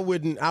 Yeah, I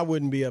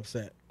wouldn't be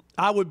upset.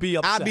 I would be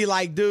upset. I'd be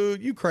like,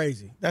 dude, you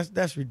crazy.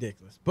 That's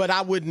ridiculous. But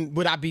I wouldn't.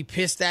 Would I be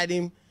pissed at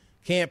him?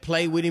 Can't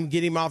play with him?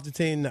 Get him off the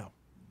team? No,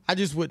 I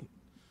just wouldn't.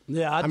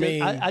 Yeah,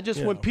 I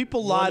just when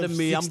people lie to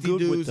me, I'm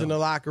good with them. In the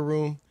locker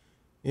room,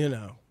 you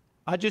know.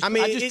 I just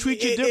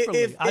treat you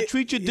differently. I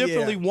treat you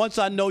differently once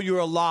I know you're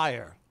a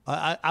liar.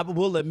 I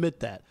will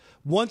admit that.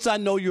 Once I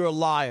know you're a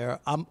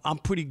liar, I'm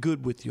pretty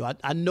good with you.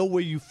 I know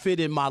where you fit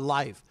in my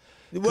life.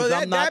 Well,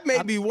 that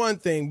may be one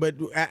thing, but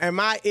am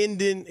I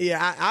ending?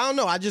 Yeah, I don't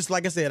know. I just,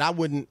 like I said, I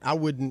wouldn't.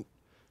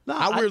 No,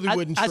 I really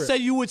wouldn't. I say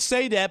you would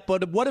say that,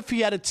 but what if he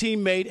had a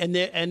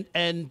teammate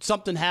and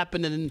something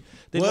happened and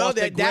they lost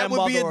their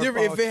grandmother? That would be a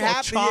different. If it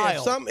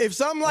happened, if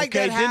something like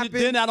that happened,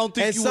 then I don't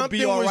think you would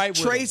be all right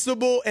with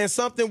it. And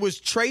something was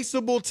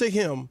traceable to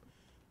him,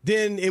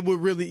 then it would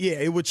really,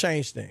 it would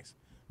change things.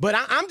 But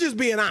I'm just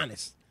being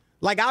honest.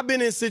 Like, I've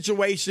been in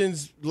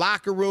situations,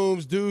 locker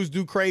rooms, dudes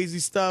do crazy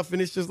stuff,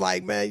 and it's just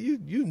like, man,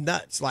 you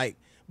nuts. Like,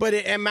 but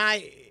am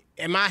I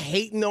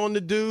hating on the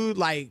dude?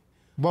 Like,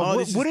 well,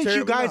 wouldn't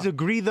you guys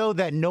agree, though,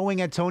 that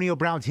knowing Antonio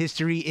Brown's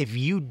history, if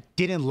you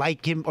didn't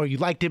like him or you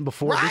liked him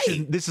before,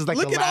 this is like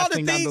the last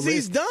thing on the list? Look at all the things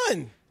he's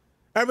done.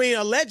 I mean,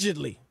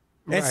 allegedly.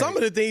 And some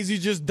of the things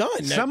he's just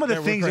done. Some of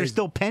the things are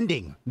still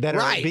pending that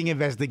are being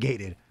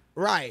investigated.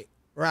 Right.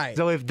 Right.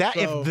 So if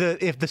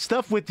the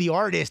stuff with the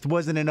artist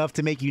wasn't enough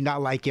to make you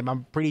not like him,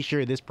 I'm pretty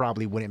sure this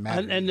probably wouldn't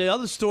matter. And the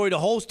other story, the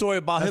whole story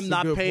about him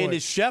not paying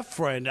his chef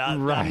friend.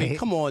 I mean,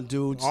 come on,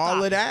 dude.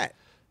 All of that.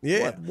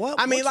 Yeah.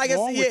 I mean, like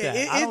I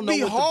said, it'd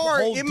be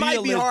hard. It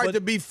might be hard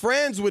to be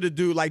friends with a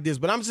dude like this.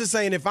 But I'm just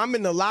saying, if I'm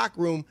in the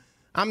locker room,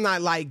 I'm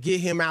not like,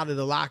 get him out of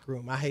the locker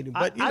room. I hate him.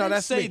 But, I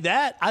didn't say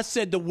that. I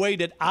said the way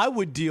that I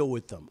would deal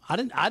with them. I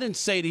didn't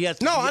say that he has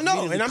to. No, I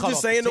know. And I'm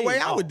just saying the way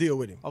I would deal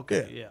with him.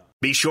 Okay, yeah.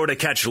 Be sure to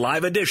catch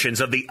live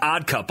editions of The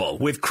Odd Couple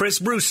with Chris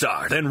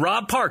Broussard and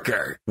Rob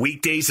Parker.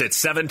 Weekdays at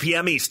 7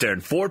 p.m. Eastern,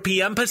 4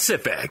 p.m.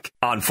 Pacific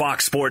on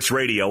Fox Sports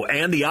Radio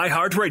and the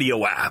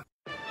iHeartRadio app.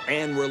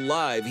 And we're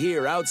live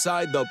here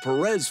outside the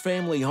Perez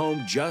family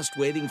home, just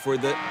waiting for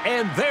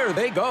and there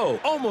they go.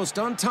 Almost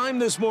on time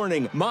this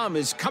morning. Mom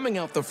is coming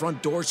out the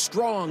front door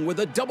strong with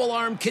a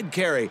double-arm kid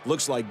carry.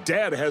 Looks like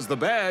Dad has the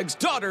bags.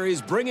 Daughter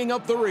is bringing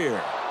up the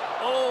rear.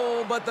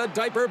 Oh, but the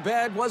diaper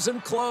bag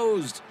wasn't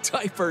closed.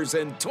 Diapers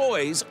and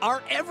toys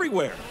are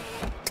everywhere.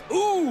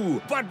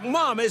 Ooh, but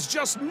Mom has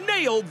just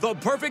nailed the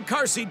perfect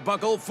car seat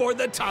buckle for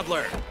the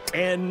toddler.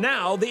 And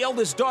now the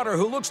eldest daughter,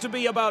 who looks to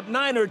be about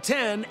 9 or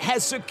 10,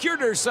 has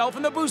secured herself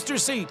in the booster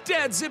seat.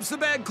 Dad zips the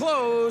bag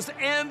closed,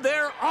 and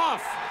they're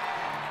off.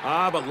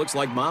 But looks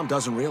like Mom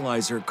doesn't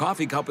realize her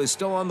coffee cup is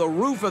still on the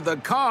roof of the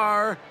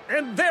car.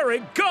 And there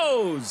it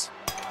goes.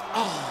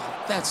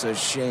 Oh, that's a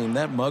shame.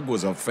 That mug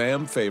was a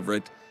fam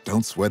favorite.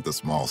 Don't sweat the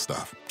small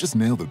stuff. Just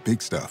nail the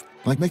big stuff.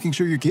 Like making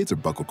sure your kids are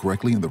buckled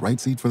correctly in the right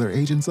seat for their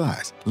age and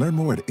size. Learn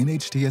more at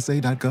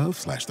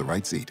nhtsa.gov/the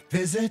right seat.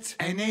 Visit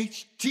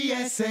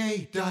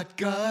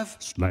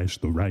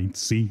nhtsa.gov/the right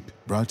seat.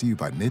 Brought to you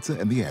by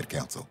NHTSA and the Ad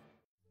Council.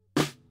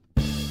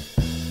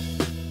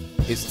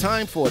 It's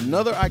time for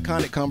another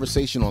iconic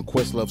conversation on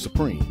Questlove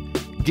Supreme.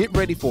 Get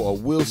ready for a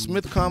Will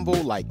Smith combo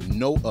like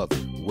no other,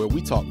 where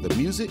we talk the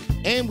music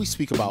and we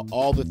speak about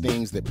all the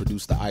things that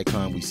produce the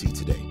icon we see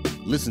today.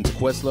 Listen to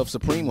Questlove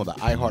Supreme on the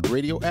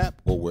iHeartRadio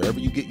app or wherever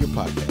you get your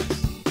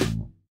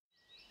podcasts.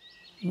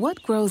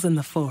 What grows in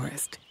the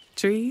forest?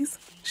 Trees?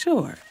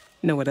 Sure.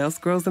 Know what else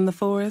grows in the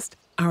forest?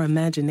 Our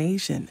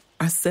imagination,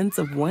 our sense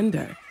of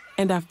wonder,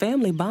 and our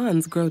family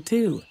bonds grow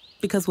too.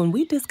 Because when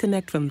we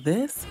disconnect from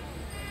this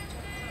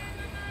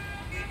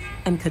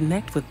and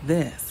connect with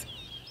this,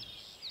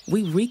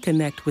 we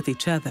reconnect with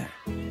each other.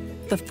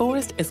 The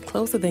forest is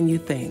closer than you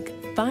think.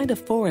 Find a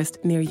forest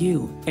near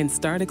you and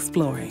start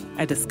exploring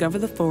at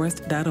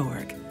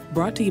discovertheforest.org.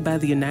 Brought to you by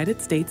the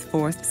United States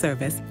Forest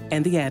Service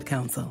and the Ad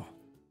Council.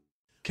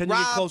 Can you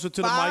get closer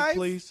to the mic,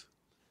 please?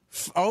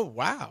 Oh,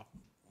 wow.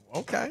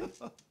 Okay.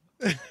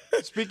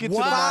 Speaking to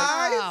the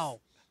mic.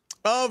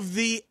 Of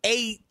the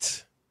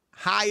 8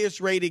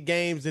 highest rated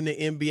games in the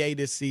NBA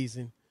this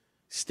season,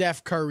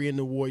 Steph Curry and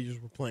the Warriors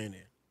were playing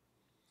in.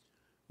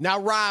 Now,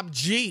 Rob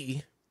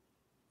G.,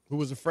 who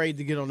was afraid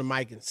to get on the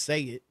mic and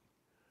say it,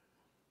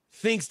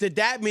 thinks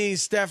that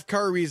means Steph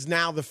Curry is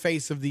now the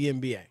face of the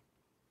NBA.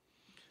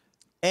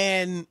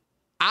 And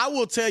I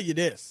will tell you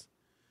this.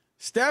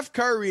 Steph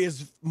Curry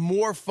is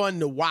more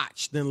fun to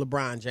watch than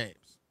LeBron James.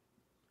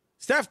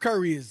 Steph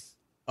Curry is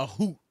a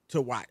hoot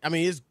to watch. I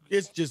mean,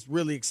 it's just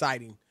really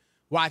exciting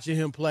watching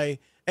him play.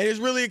 And it's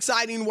really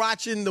exciting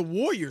watching the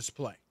Warriors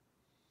play.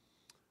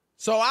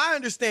 So I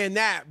understand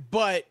that,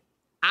 but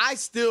I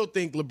still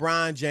think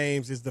LeBron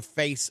James is the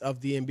face of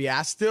the NBA.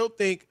 I still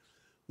think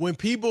when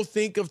people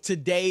think of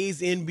today's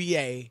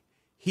NBA,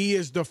 he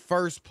is the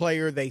first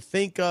player they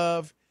think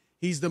of.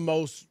 He's the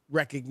most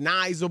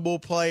recognizable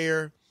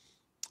player.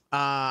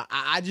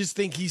 I just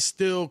think he's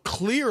still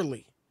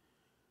clearly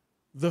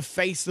the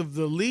face of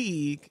the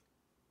league,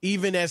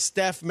 even as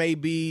Steph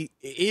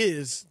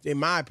is, in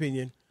my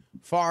opinion,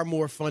 far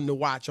more fun to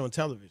watch on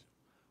television.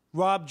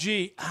 Rob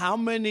G., how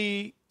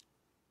many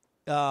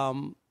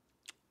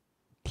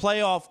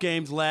playoff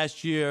games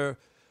last year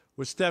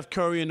where Steph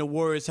Curry and the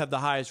Warriors have the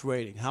highest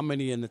rating? How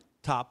many in the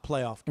top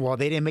playoff games? Well,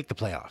 they didn't make the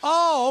playoffs.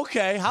 Oh,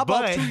 okay. How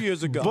about 2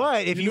 years ago?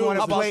 But if you want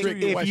to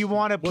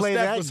play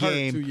that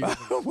game,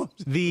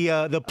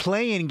 the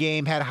play-in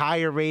game had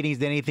higher ratings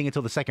than anything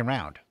until the second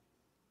round.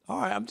 All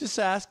right, I'm just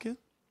asking.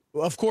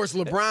 Well, of course,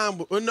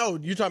 LeBron. No,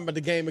 you're talking about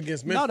the game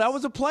against Memphis. No, that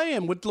was a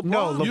play-in with LeBron.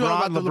 No,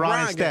 LeBron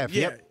and Steph.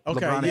 Yeah. Yep.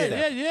 Okay. LeBron and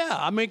Steph. Yeah.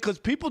 I mean, because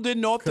people didn't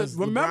know if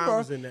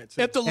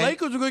the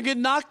Lakers were going to get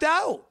knocked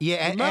out.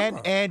 Yeah,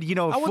 and you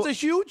know, that was a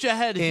huge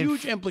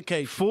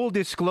implication. Full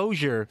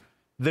disclosure,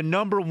 the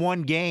number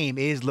one game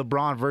is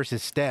LeBron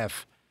versus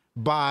Steph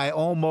by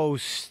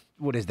almost,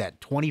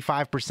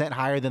 25%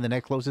 higher than the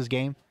next closest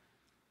game?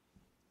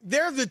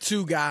 They're the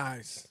two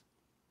guys.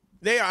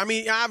 They are. I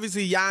mean,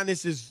 obviously,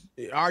 Giannis is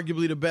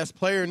arguably the best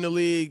player in the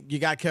league. You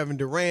got Kevin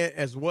Durant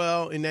as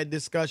well in that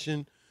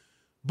discussion.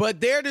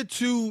 But they're the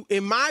two,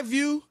 in my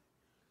view,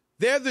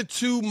 they're the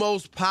two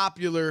most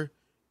popular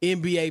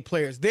NBA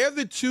players. They're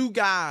the two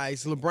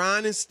guys,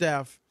 LeBron and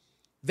Steph,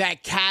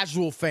 that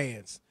casual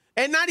fans,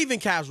 and not even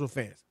casual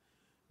fans,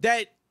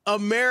 that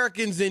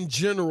Americans in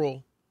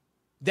general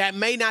that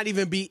may not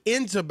even be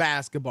into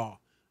basketball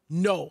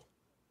know.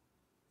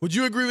 Would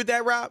you agree with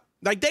that, Rob?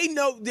 Like, they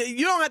know,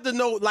 you don't have to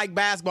know, like,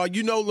 basketball.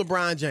 You know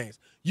LeBron James.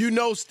 You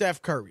know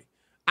Steph Curry.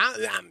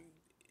 I'm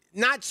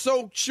not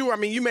so sure. I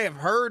mean, you may have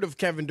heard of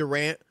Kevin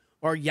Durant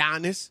or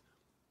Giannis,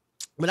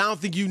 but I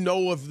don't think you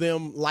know of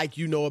them like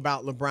you know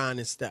about LeBron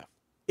and Steph.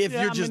 If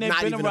you're just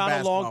not even a basketball fan. They've been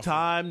around a long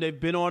time. They've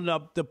been on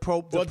the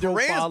profile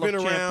Durant's been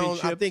of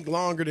around, I think,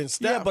 longer than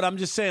Steph. Yeah, but I'm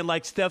just saying,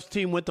 like, Steph's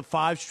team went to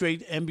 5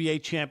 straight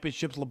NBA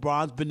championships.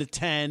 LeBron's been to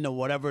 10 or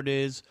whatever it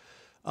is.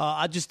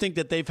 I just think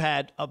that they've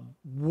had a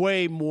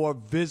way more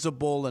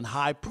visible and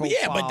high profile.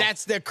 Yeah, but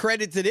that's their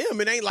credit to them.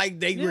 It ain't like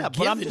they were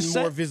given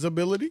more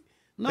visibility.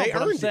 No,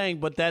 but I'm saying,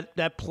 but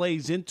that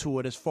plays into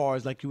it as far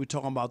as, like you were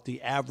talking about,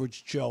 the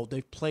average Joe.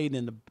 They've played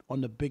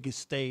on the biggest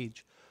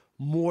stage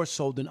more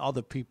so than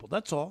other people.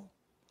 That's all.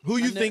 Who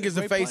you think is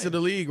the face of the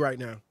league right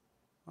now?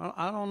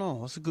 I don't know.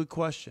 That's a good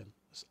question.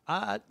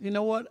 You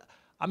know what?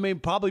 I mean,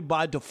 probably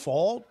by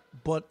default,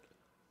 but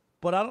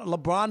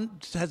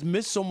LeBron has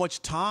missed so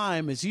much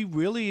time. Is he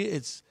really?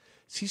 Is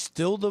he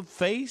still the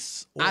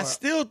face? Or? I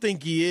still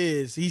think he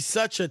is. He's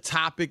such a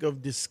topic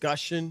of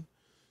discussion,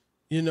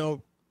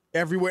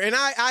 everywhere. And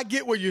I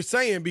get what you're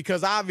saying,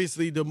 because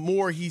obviously the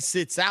more he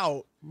sits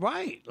out,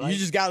 right, you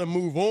just got to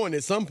move on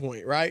at some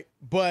point, right?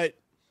 But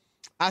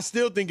I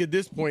still think at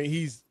this point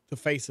he's the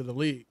face of the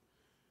league.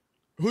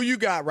 Who you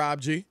got,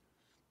 Rob G?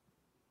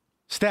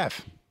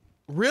 Steph.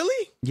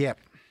 Really? Yep.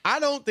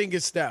 I don't think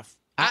it's Steph.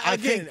 I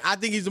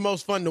think he's the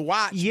most fun to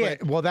watch. Yeah,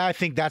 well, I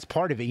think that's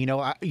part of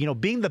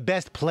it. Being the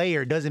best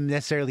player doesn't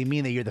necessarily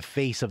mean that you're the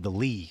face of the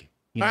league.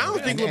 I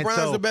don't think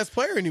LeBron's the best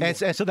player anymore.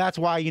 And so that's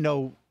why,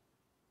 KD,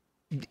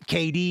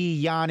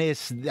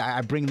 Giannis,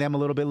 I bring them a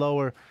little bit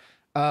lower.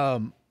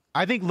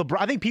 I think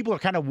people are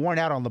kind of worn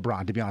out on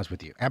LeBron, to be honest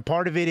with you. And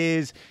part of it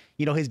is,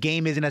 his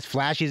game isn't as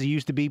flashy as it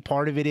used to be.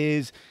 Part of it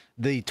is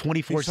the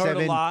 24/7. He's hurt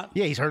a lot.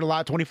 Yeah, he's hurt a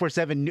lot.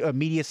 24/7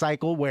 media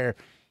cycle where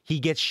he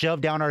gets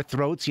shoved down our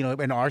throats.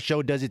 And our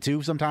show does it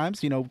too sometimes.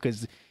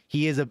 Because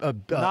he is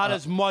not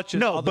as much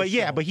as other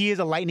shows. But he is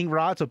a lightning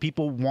rod, so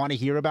people want to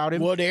hear about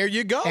him. Well, there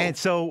you go. And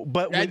so,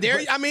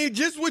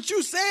 just what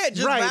you said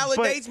just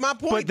validates my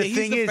point but that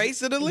he's the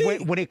face of the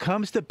league. When it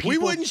comes to people, we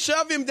wouldn't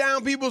shove him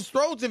down people's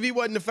throats if he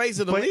wasn't the face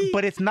of the league.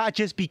 But it's not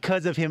just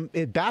because of him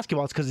in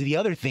basketball; it's because of the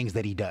other things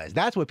that he does.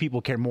 That's what people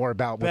care more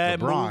about with Bad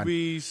LeBron.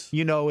 Movies.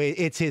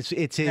 It's his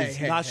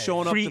not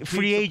showing up to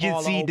free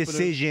agency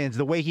decisions,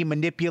 the way he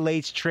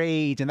manipulates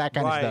trades and that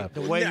kind of stuff.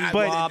 The way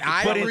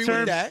I agree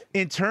with that.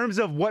 In terms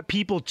of what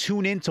people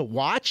tune in to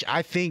watch,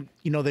 I think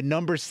the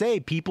numbers say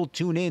people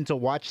tune in to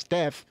watch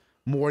Steph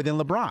more than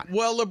LeBron.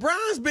 Well,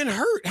 LeBron's been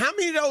hurt. How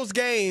many of those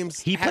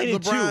games has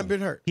LeBron been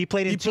hurt? He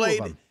played in two of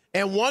them,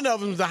 and one of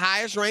them's the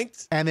highest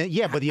ranked. And then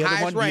but the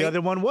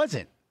other one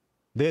wasn't.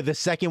 The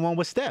second one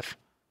was Steph.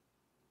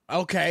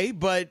 Okay,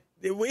 but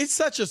it's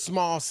such a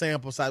small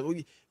sample size.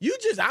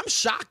 I'm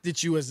shocked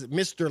that you, as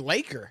Mr.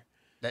 Laker,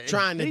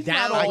 trying to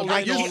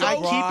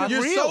download.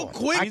 You're so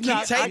quick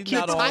to take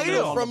the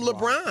title from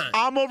LeBron.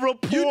 I'm a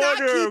reporter. You're not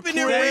keeping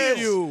it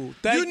real.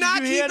 You're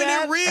not keeping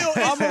it real.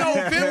 It's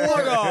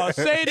November.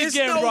 Say it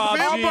again, Rob.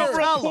 I'm a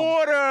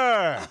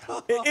reporter.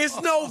 It's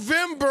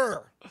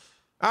November.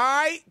 All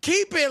right?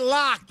 Keep it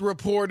locked,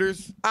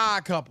 reporters.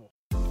 Odd Couple.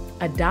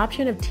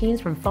 Adoption of teens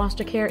from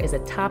foster care is a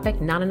topic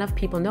not enough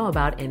people know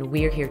about, and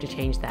we're here to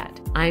change that.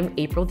 I'm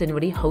April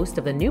Dinwiddie, host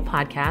of the new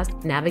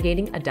podcast,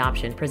 Navigating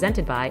Adoption,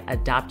 presented by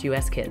Adopt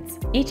US Kids.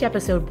 Each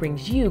episode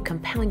brings you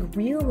compelling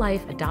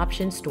real-life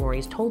adoption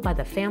stories told by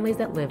the families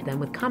that live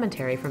them with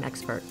commentary from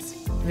experts.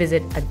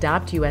 Visit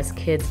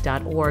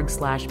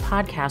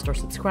adoptuskids.org/podcast or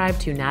subscribe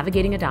to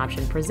Navigating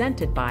Adoption,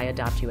 presented by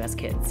Adopt US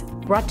Kids.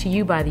 Brought to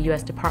you by the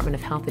U.S. Department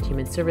of Health and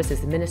Human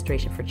Services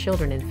Administration for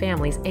Children and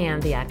Families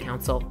and the Ad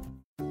Council.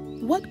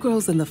 What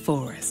grows in the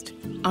forest?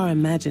 Our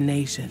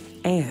imagination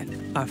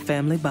and our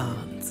family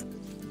bonds.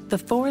 The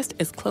forest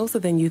is closer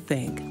than you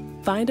think.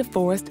 Find a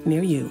forest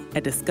near you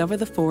at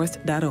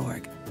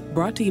discovertheforest.org.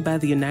 Brought to you by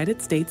the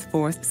United States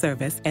Forest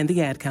Service and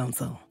the Ad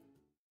Council.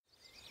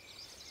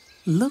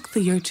 Look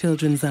through your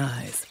children's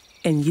eyes,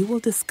 and you will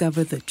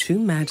discover the true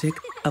magic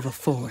of a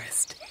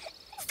forest.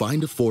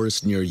 Find a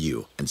forest near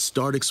you and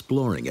start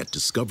exploring at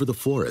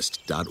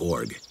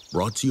discovertheforest.org.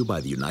 Brought to you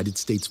by the United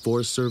States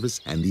Forest Service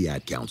and the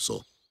Ad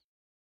Council.